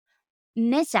In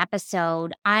this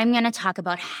episode, I'm going to talk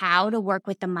about how to work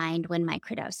with the mind when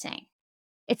microdosing.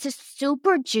 It's a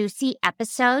super juicy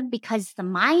episode because the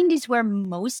mind is where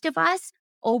most of us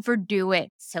overdo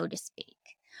it, so to speak.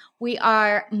 We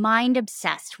are mind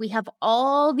obsessed. We have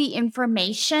all the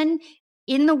information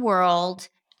in the world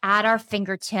at our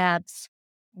fingertips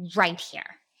right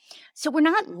here. So we're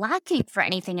not lacking for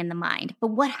anything in the mind.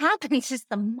 But what happens is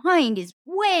the mind is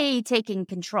way taking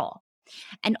control.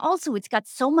 And also, it's got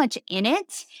so much in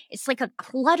it. It's like a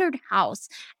cluttered house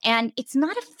and it's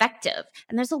not effective.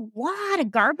 And there's a lot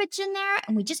of garbage in there.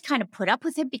 And we just kind of put up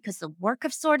with it because the work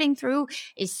of sorting through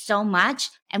is so much.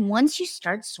 And once you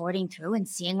start sorting through and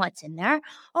seeing what's in there,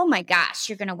 oh my gosh,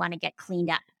 you're going to want to get cleaned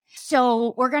up.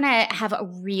 So, we're going to have a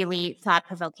really thought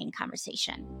provoking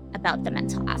conversation about the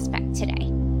mental aspect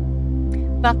today.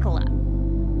 Buckle up.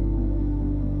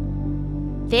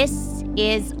 This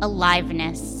is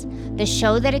Aliveness, the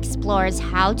show that explores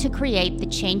how to create the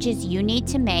changes you need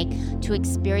to make to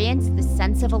experience the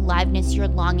sense of aliveness you're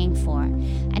longing for,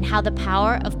 and how the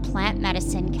power of plant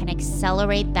medicine can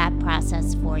accelerate that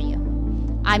process for you.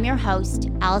 I'm your host,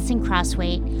 Allison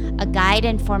Crosswaite, a guide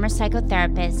and former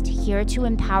psychotherapist, here to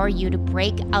empower you to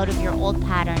break out of your old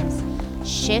patterns,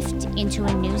 shift into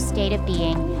a new state of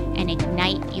being, and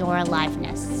ignite your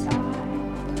aliveness.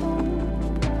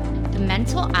 The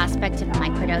mental aspect of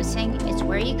microdosing is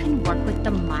where you can work with the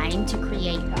mind to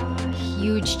create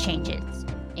huge changes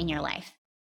in your life.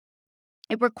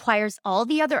 It requires all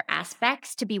the other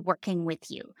aspects to be working with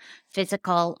you: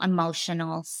 physical,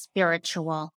 emotional,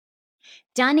 spiritual.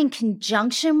 Done in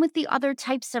conjunction with the other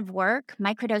types of work,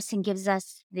 microdosing gives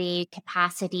us the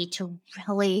capacity to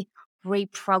really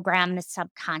reprogram the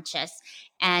subconscious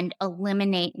and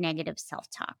eliminate negative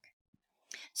self-talk.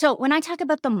 So when I talk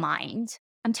about the mind,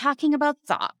 I'm talking about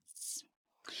thoughts,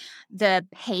 the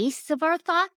pace of our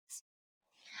thoughts,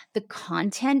 the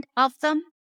content of them,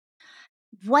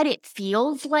 what it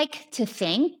feels like to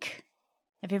think.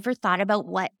 Have you ever thought about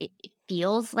what it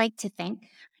feels like to think?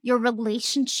 Your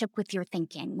relationship with your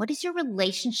thinking. What is your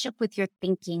relationship with your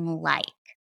thinking like?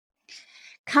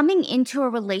 Coming into a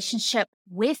relationship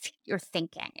with your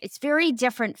thinking. It's very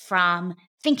different from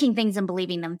thinking things and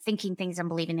believing them, thinking things and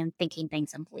believing them, thinking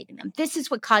things and believing them. This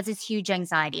is what causes huge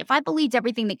anxiety. If I believed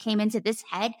everything that came into this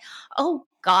head, oh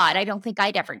God, I don't think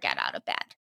I'd ever get out of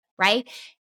bed, right?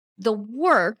 The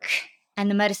work and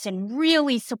the medicine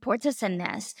really supports us in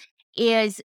this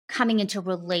is coming into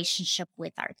relationship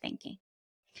with our thinking.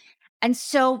 And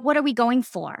so what are we going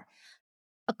for?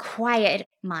 A quiet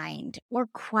mind or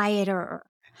quieter.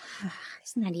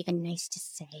 Isn't that even nice to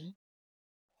say?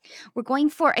 We're going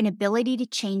for an ability to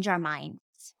change our minds,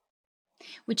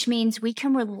 which means we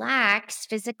can relax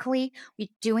physically, we're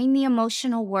doing the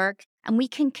emotional work, and we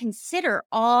can consider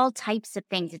all types of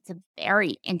things. It's a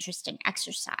very interesting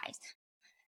exercise.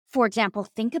 For example,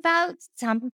 think about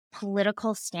some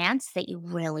political stance that you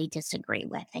really disagree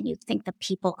with, and you think the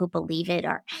people who believe it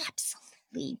are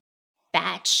absolutely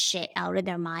bad shit out of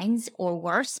their minds, or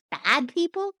worse, bad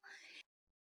people.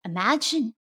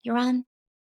 Imagine you're on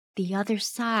the other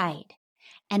side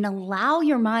and allow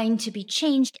your mind to be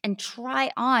changed and try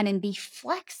on and be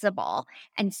flexible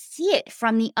and see it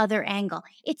from the other angle.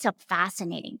 It's a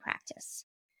fascinating practice.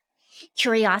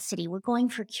 Curiosity, we're going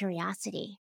for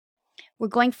curiosity. We're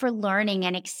going for learning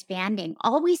and expanding,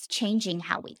 always changing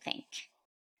how we think.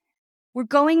 We're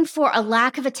going for a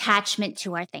lack of attachment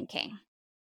to our thinking.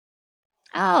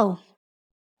 Oh,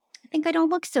 I think I don't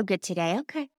look so good today.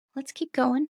 Okay, let's keep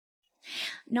going.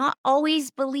 Not always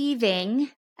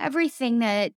believing everything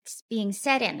that's being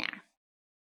said in there.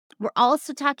 We're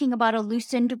also talking about a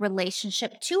loosened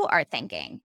relationship to our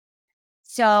thinking.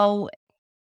 So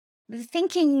the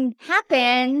thinking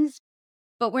happens,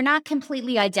 but we're not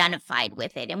completely identified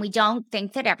with it. And we don't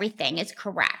think that everything is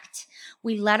correct.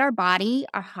 We let our body,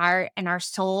 our heart, and our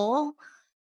soul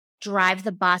drive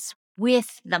the bus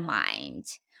with the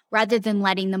mind rather than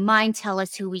letting the mind tell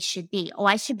us who we should be. Oh,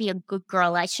 I should be a good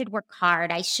girl. I should work hard.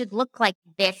 I should look like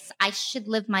this. I should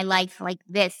live my life like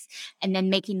this. And then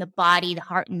making the body, the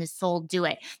heart, and the soul do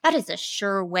it. That is a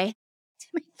sure way to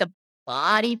make the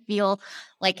body feel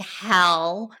like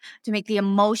hell, to make the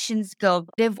emotions go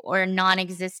negative or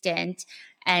non-existent,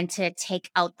 and to take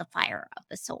out the fire of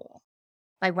the soul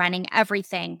by running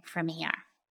everything from here.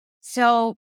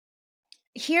 So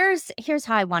here's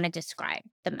how I want to describe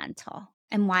the mental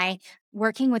and why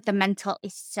working with the mental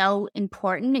is so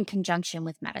important in conjunction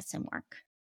with medicine work.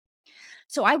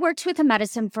 So I worked with a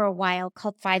medicine for a while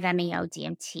called 5-MeO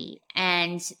DMT,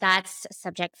 and that's a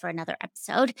subject for another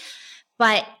episode.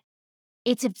 But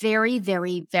it's a very,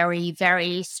 very, very,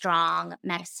 very strong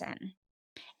medicine.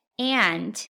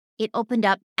 And it opened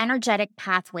up energetic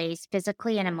pathways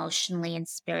physically and emotionally and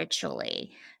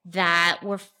spiritually that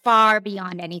were far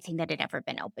beyond anything that had ever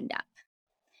been opened up.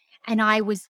 And I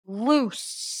was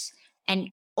loose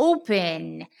and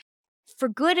open for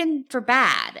good and for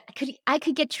bad. I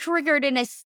could get triggered in a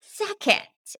second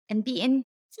and be in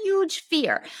huge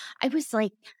fear. I was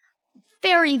like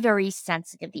very, very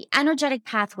sensitive. The energetic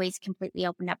pathways completely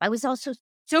opened up. I was also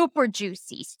super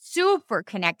juicy, super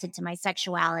connected to my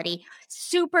sexuality,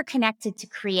 super connected to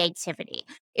creativity.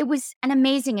 It was an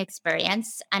amazing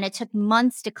experience, and it took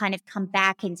months to kind of come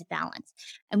back into balance.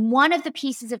 And one of the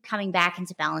pieces of coming back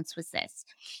into balance was this.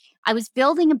 I was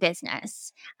building a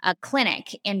business, a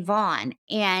clinic in Vaughan,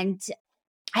 and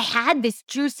I had this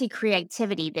juicy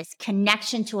creativity, this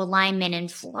connection to alignment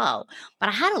and flow, but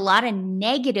I had a lot of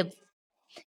negative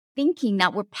thinking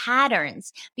that were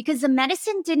patterns because the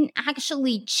medicine didn't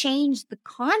actually change the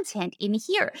content in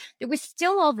here. There was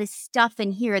still all this stuff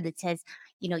in here that says,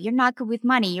 you're not good with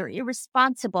money, you're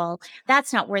irresponsible,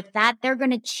 that's not worth that, they're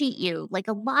going to cheat you. Like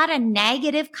a lot of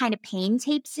negative kind of pain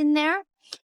tapes in there.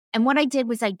 And what I did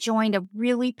was I joined a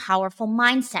really powerful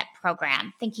mindset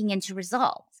program, Thinking into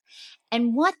Results.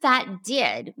 And what that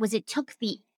did was it took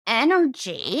the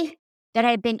energy that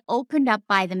had been opened up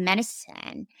by the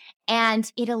medicine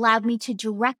and it allowed me to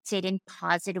direct it in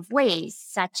positive ways,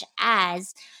 such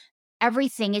as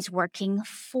everything is working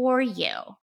for you.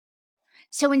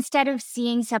 So instead of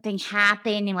seeing something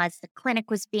happen as the clinic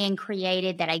was being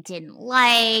created that I didn't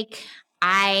like,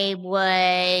 I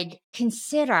would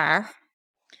consider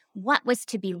what was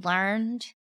to be learned,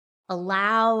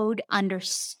 allowed,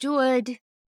 understood,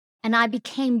 and I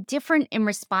became different in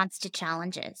response to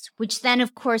challenges, which then,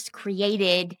 of course,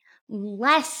 created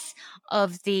less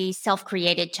of the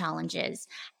self-created challenges,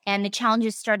 and the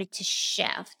challenges started to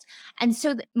shift. And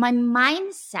so my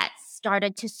mindset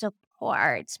started to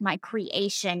support my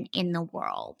creation in the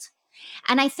world.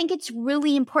 And I think it's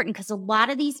really important because a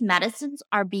lot of these medicines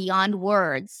are beyond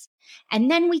words. And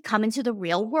then we come into the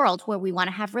real world where we want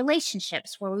to have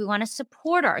relationships, where we want to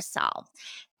support ourselves.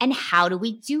 And how do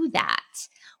we do that?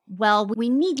 Well, we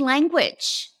need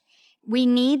language. We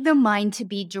need the mind to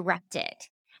be directed.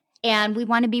 And we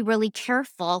want to be really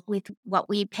careful with what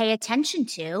we pay attention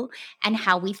to and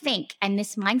how we think. And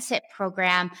this mindset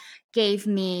program gave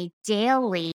me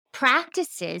daily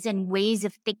practices and ways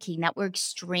of thinking that were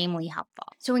extremely helpful.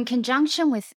 So in conjunction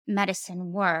with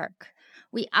medicine work,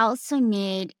 we also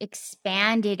need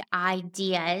expanded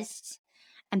ideas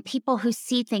and people who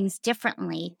see things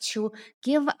differently to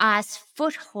give us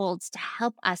footholds to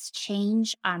help us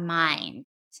change our mind.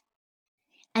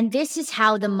 And this is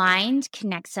how the mind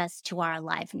connects us to our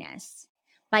aliveness,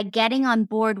 by getting on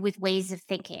board with ways of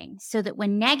thinking so that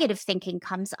when negative thinking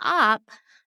comes up,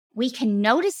 we can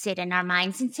notice it in our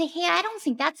minds and say, hey, I don't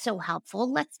think that's so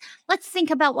helpful. Let's think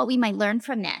about what we might learn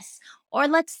from this. Or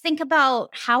let's think about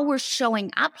how we're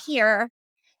showing up here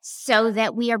so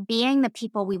that we are being the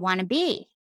people we want to be.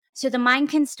 So the mind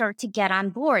can start to get on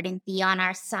board and be on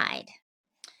our side.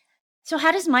 So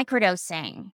how does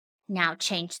microdosing now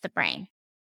change the brain?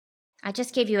 I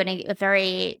just gave you a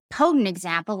very potent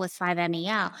example with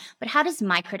 5-MeO, but how does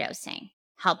microdosing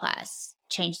help us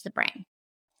change the brain?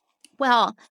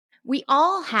 Well, we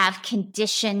all have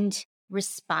conditioned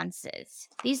responses.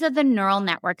 These are the neural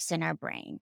networks in our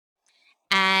brain.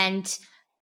 And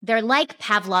they're like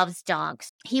Pavlov's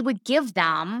dogs. He would give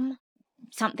them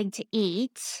something to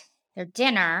eat, their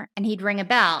dinner, and he'd ring a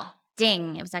bell.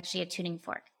 Ding. It was actually a tuning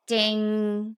fork.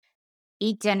 Ding.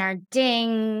 Eat dinner.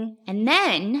 Ding. And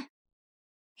then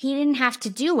he didn't have to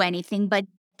do anything but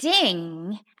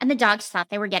ding. And the dogs thought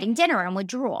they were getting dinner and would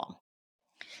drool.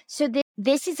 So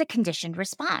this is a conditioned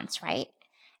response, right?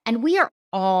 And we are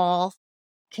all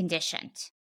conditioned.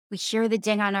 We hear the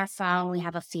ding on our phone, we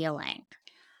have a feeling.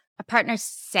 A partner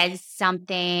says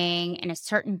something in a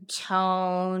certain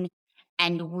tone,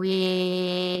 and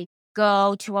we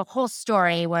go to a whole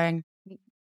story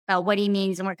about what he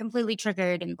means, and we're completely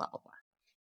triggered and blah, blah, blah.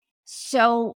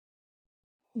 So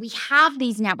we have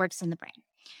these networks in the brain.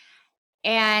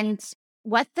 And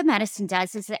what the medicine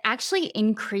does is it actually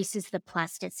increases the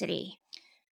plasticity.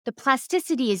 The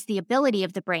plasticity is the ability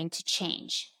of the brain to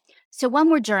change. So when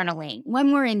we're journaling,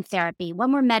 when we're in therapy,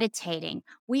 when we're meditating,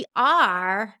 we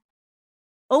are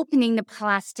opening the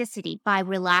plasticity by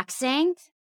relaxing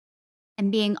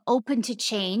and being open to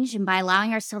change, and by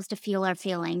allowing ourselves to feel our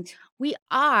feelings, we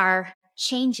are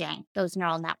changing those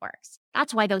neural networks.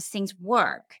 That's why those things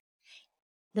work.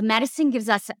 The medicine gives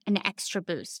us an extra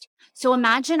boost. So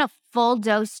imagine a full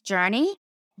dose journey.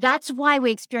 That's why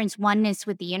we experience oneness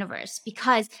with the universe,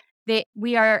 because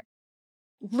we are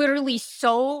literally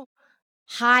so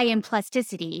high in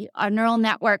plasticity. Our neural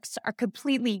networks are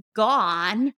completely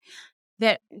gone,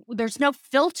 that there's no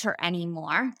filter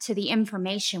anymore to the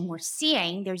information we're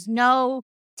seeing. There's no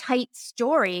tight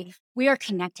story. We are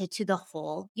connected to the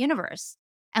whole universe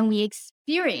and we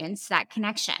experience that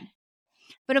connection.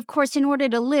 But of course, in order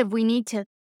to live, we need to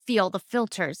feel the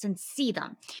filters and see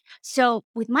them. So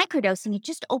with microdosing, it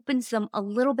just opens them a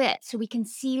little bit so we can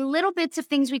see little bits of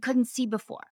things we couldn't see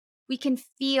before. We can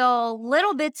feel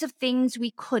little bits of things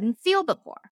we couldn't feel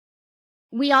before.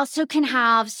 We also can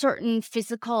have certain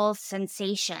physical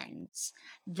sensations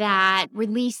that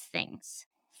release things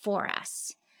for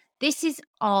us. This is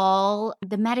all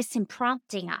the medicine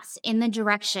prompting us in the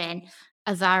direction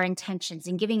of our intentions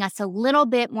and giving us a little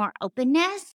bit more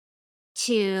openness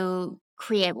to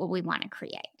create what we want to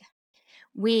create.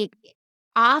 We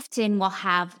often will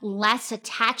have less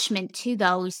attachment to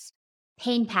those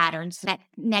pain patterns, that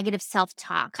negative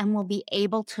self-talk, and we'll be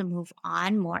able to move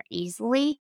on more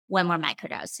easily when we're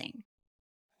microdosing.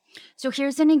 So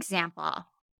here's an example.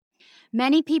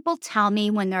 Many people tell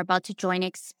me when they're about to join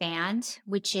Expand,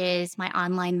 which is my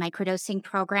online microdosing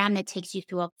program that takes you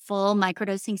through a full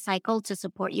microdosing cycle to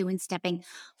support you in stepping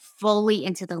fully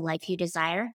into the life you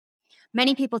desire.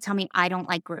 Many people tell me I don't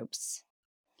like groups.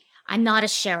 I'm not a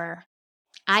sharer.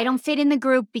 I don't fit in the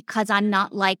group because I'm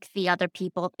not like the other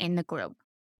people in the group.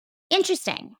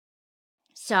 Interesting.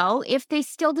 So if they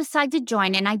still decide to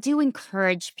join, and I do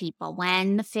encourage people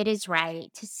when the fit is right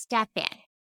to step in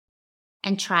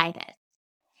and try this.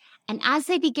 And as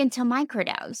they begin to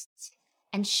microdose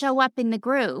and show up in the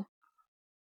group,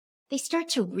 they start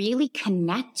to really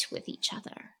connect with each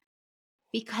other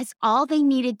because all they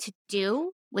needed to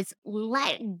do was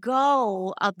let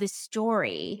go of the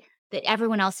story that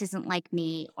everyone else isn't like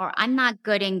me or I'm not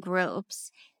good in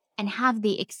groups, and have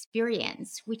the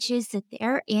experience, which is that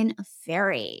they're in a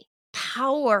very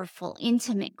powerful,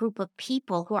 intimate group of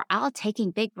people who are all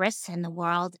taking big risks in the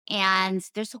world, and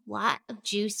there's a lot of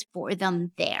juice for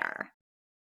them there.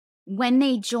 When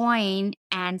they join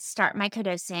and start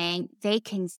microdosing, they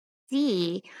can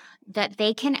see that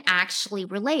they can actually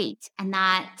relate, and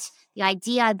that the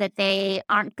idea that they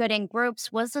aren't good in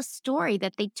groups was a story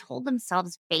that they told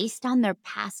themselves based on their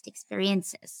past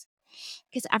experiences.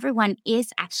 Because everyone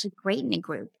is actually great in a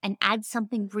group and adds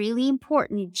something really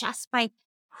important just by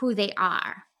who they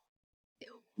are.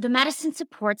 The medicine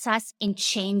supports us in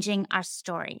changing our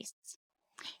stories.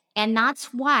 And that's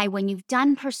why when you've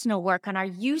done personal work and are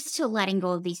used to letting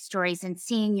go of these stories and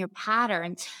seeing your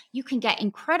patterns, you can get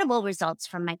incredible results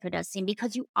from microdosing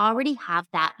because you already have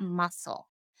that muscle.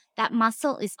 That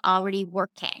muscle is already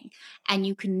working and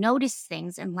you can notice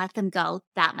things and let them go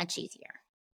that much easier.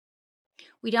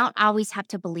 We don't always have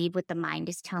to believe what the mind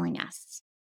is telling us.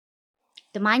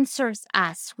 The mind serves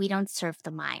us, we don't serve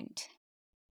the mind.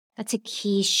 That's a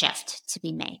key shift to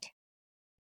be made.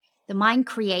 The mind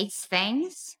creates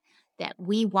things that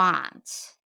we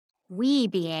want, we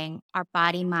being our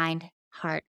body, mind,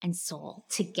 heart, and soul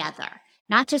together,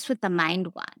 not just what the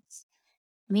mind wants.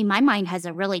 I mean, my mind has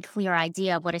a really clear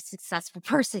idea of what a successful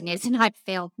person is, and I've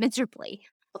failed miserably.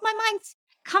 But my mind's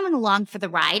coming along for the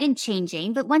ride and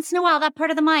changing. But once in a while, that part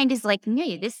of the mind is like,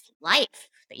 no, this life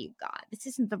that you got, this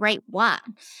isn't the right one.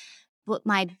 But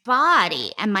my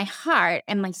body and my heart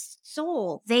and my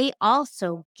soul, they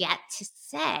also get to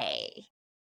say.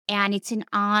 And it's an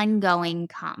ongoing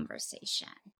conversation.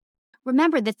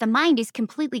 Remember that the mind is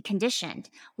completely conditioned.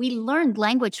 We learned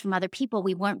language from other people.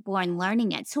 We weren't born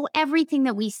learning it. So everything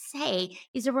that we say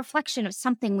is a reflection of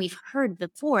something we've heard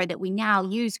before that we now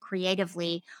use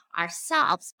creatively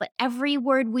ourselves. But every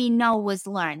word we know was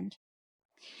learned.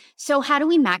 So how do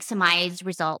we maximize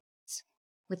results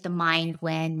with the mind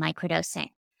when microdosing?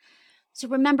 So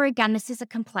remember, again, this is a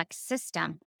complex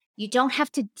system. You don't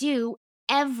have to do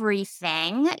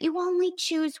everything. You only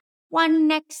choose one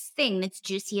next thing that's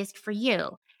juiciest for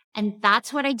you. And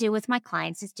that's what I do with my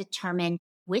clients, is determine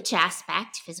which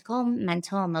aspect, physical,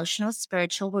 mental, emotional,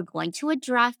 spiritual, we're going to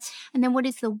address. And then what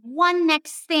is the one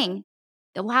next thing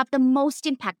that will have the most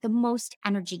impact, the most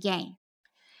energy gain?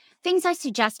 Things I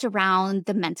suggest around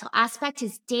the mental aspect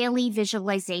is daily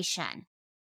visualization,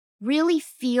 really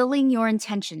feeling your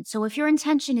intention. So if your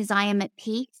intention is I am at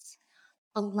peace,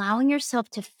 allowing yourself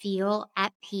to feel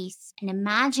at peace and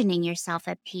imagining yourself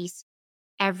at peace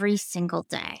every single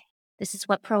day. This is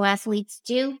what pro athletes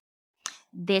do.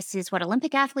 This is what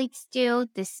Olympic athletes do.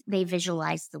 They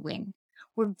visualize the win.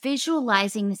 We're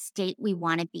visualizing the state we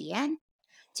want to be in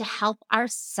to help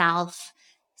ourselves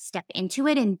step into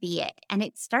it and be it. And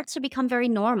it starts to become very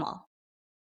normal.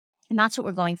 And that's what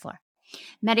we're going for.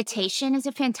 Meditation is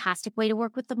a fantastic way to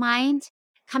work with the mind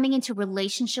coming into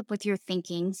relationship with your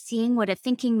thinking, seeing what a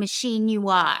thinking machine you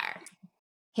are.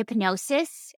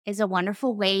 Hypnosis is a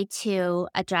wonderful way to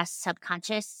address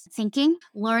subconscious thinking,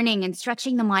 learning and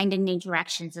stretching the mind in new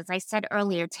directions. As I said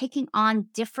earlier, taking on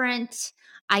different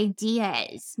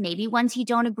ideas, maybe ones you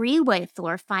don't agree with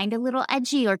or find a little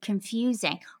edgy or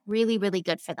confusing. Really, really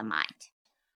good for the mind.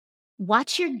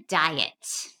 Watch your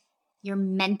diet, your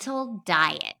mental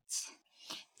diet.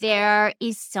 There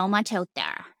is so much out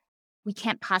there. We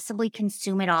can't possibly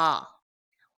consume it all.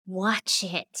 Watch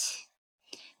it.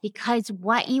 Because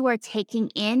what you are taking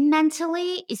in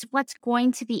mentally is what's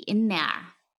going to be in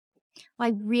there.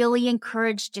 I really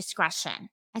encourage discretion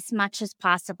as much as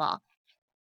possible.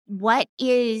 What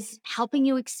is helping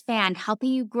you expand,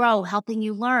 helping you grow, helping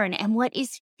you learn, and what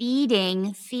is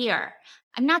feeding fear?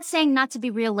 I'm not saying not to be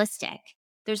realistic.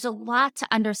 There's a lot to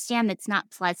understand that's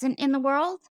not pleasant in the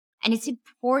world, and it's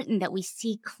important that we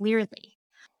see clearly.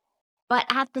 But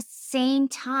at the same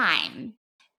time,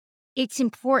 it's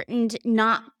important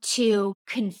not to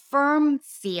confirm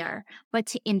fear, but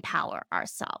to empower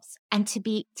ourselves and to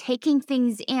be taking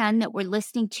things in that we're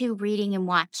listening to, reading, and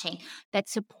watching that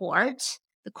support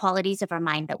the qualities of our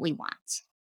mind that we want.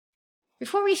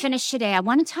 Before we finish today, I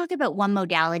want to talk about one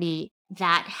modality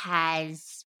that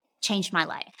has changed my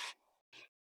life.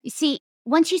 You see,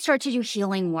 once you start to do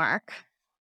healing work,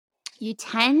 you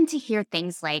tend to hear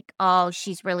things like, oh,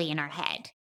 she's really in her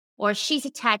head, or she's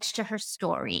attached to her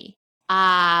story.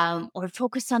 Or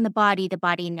focus on the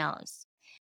body knows.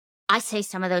 I say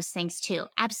some of those things too.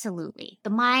 Absolutely. The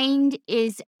mind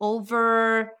is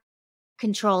over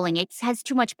controlling. It has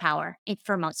too much power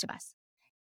for most of us.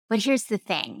 But here's the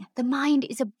thing. The mind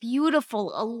is a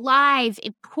beautiful, alive,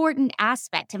 important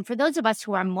aspect. And for those of us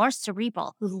who are more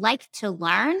cerebral, who like to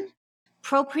learn,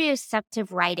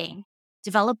 proprioceptive writing,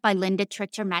 developed by Linda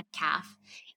Trichter Metcalf,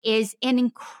 is an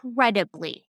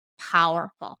incredibly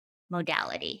powerful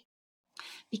modality,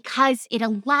 because it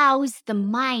allows the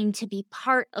mind to be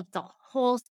part of the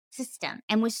whole system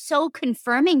and was so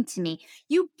confirming to me.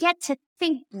 You get to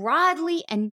think broadly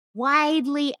and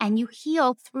widely, and you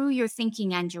heal through your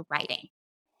thinking and your writing.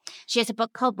 She has a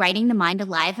book called Writing the Mind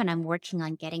Alive, and I'm working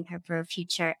on getting her for a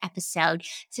future episode.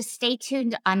 So stay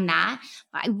tuned on that.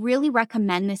 I really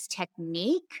recommend this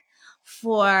technique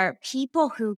for people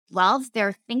who love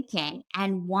their thinking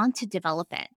and want to develop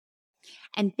it.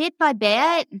 And bit by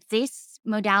bit, this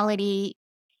modality,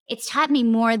 it's taught me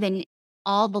more than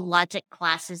all the logic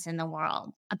classes in the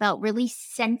world about really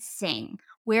sensing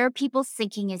where people's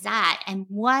thinking is at and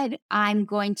what I'm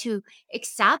going to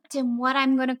accept and what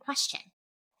I'm going to question.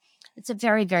 It's a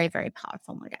very, very, very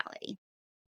powerful modality.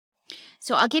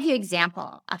 So I'll give you an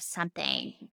example of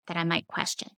something that I might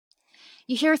question.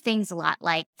 You hear things a lot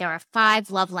like there are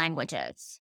 5 love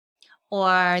languages,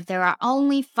 or there are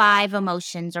only 5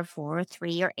 emotions, or 4 or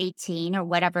 3 or 18, or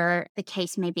whatever the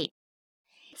case may be.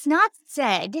 It's not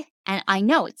said, and I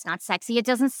know it's not sexy, it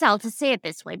doesn't sell to say it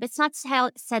this way, but it's not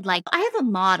said like, I have a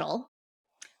model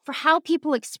for how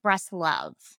people express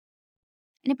love.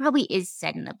 And it probably is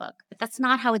said in the book, but that's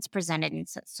not how it's presented in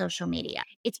social media.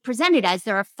 It's presented as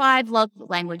there are 5 love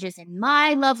languages, and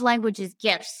my love language is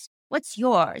gifts. What's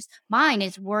yours? Mine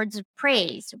is words of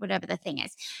praise, or whatever the thing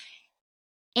is.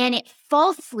 And it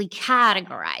falsely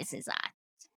categorizes us.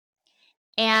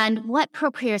 And what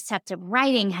proprioceptive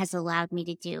writing has allowed me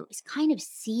to do is kind of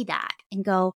see that and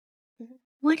go,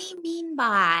 what do you mean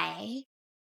by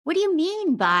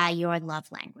your love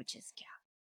languages, Gail?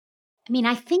 I mean,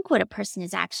 I think what a person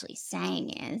is actually saying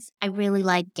is, I really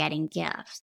like getting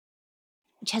gifts,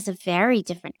 which has a very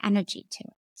different energy to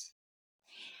it.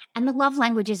 And the love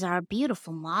languages are a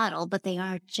beautiful model, but they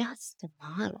are just a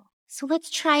model. So let's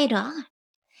try it on.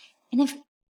 And if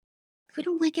we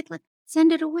don't like it, let's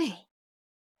send it away.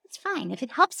 It's fine. If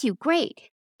it helps you,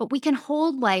 great. But we can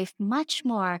hold life much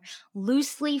more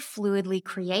loosely, fluidly,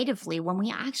 creatively when we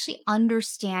actually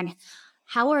understand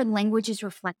how our language is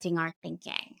reflecting our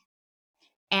thinking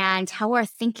and how our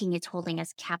thinking is holding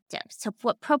us captive. So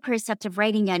what proprioceptive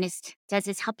writing does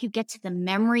is help you get to the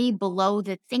memory below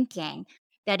the thinking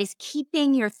that is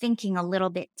keeping your thinking a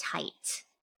little bit tight.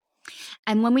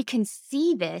 And when we can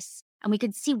see this, and we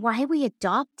can see why we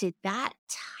adopted that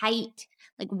tight,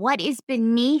 like what is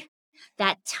beneath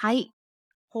that tight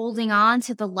holding on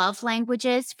to the love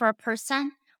languages for a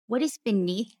person, what is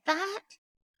beneath that?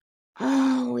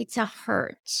 Oh, it's a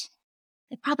hurt.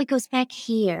 It probably goes back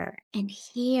here and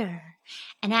here.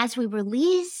 And as we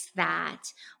release that,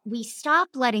 we stop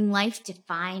letting life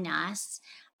define us.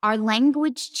 Our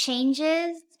language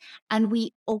changes and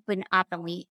we open up and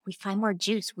we find more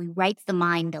juice. We write the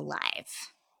mind alive.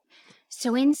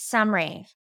 So in summary,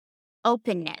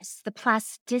 openness, the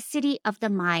plasticity of the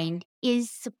mind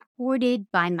is supported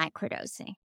by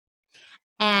microdosing.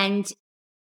 And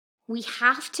we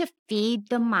have to feed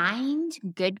the mind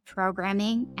good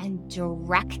programming and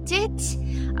direct it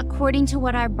according to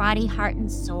what our body, heart,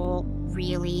 and soul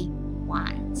really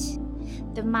want.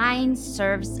 The mind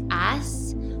serves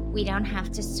us. We don't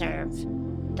have to serve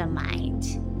the mind.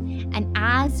 And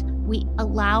as we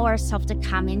allow ourselves to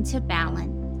come into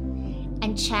balance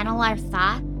and channel our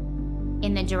thought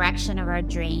in the direction of our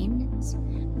dreams,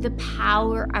 the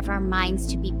power of our minds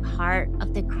to be part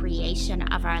of the creation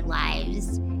of our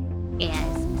lives is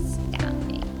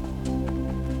astounding.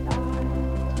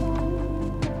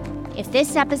 If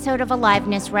this episode of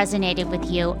Aliveness resonated with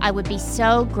you, I would be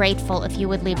so grateful if you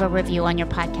would leave a review on your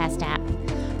podcast app.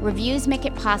 Reviews make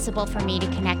it possible for me to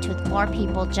connect with more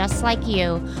people just like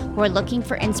you who are looking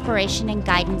for inspiration and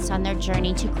guidance on their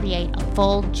journey to create a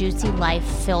full, juicy life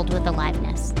filled with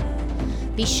aliveness.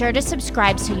 Be sure to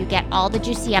subscribe so you get all the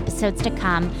juicy episodes to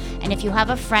come. And if you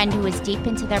have a friend who is deep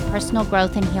into their personal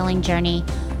growth and healing journey,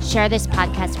 share this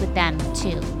podcast with them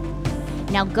too.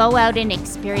 Now go out and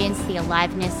experience the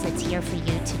aliveness that's here for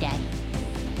you today.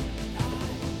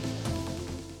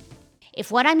 If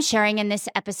what I'm sharing in this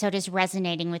episode is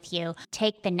resonating with you,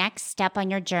 take the next step on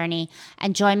your journey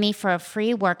and join me for a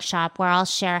free workshop where I'll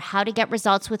share how to get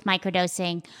results with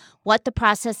microdosing, what the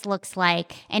process looks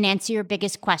like, and answer your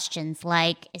biggest questions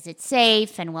like, is it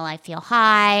safe and will I feel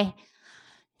high?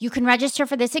 You can register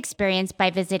for this experience by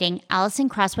visiting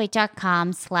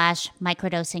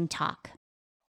AllisonCrossway.com/microdosingtalk.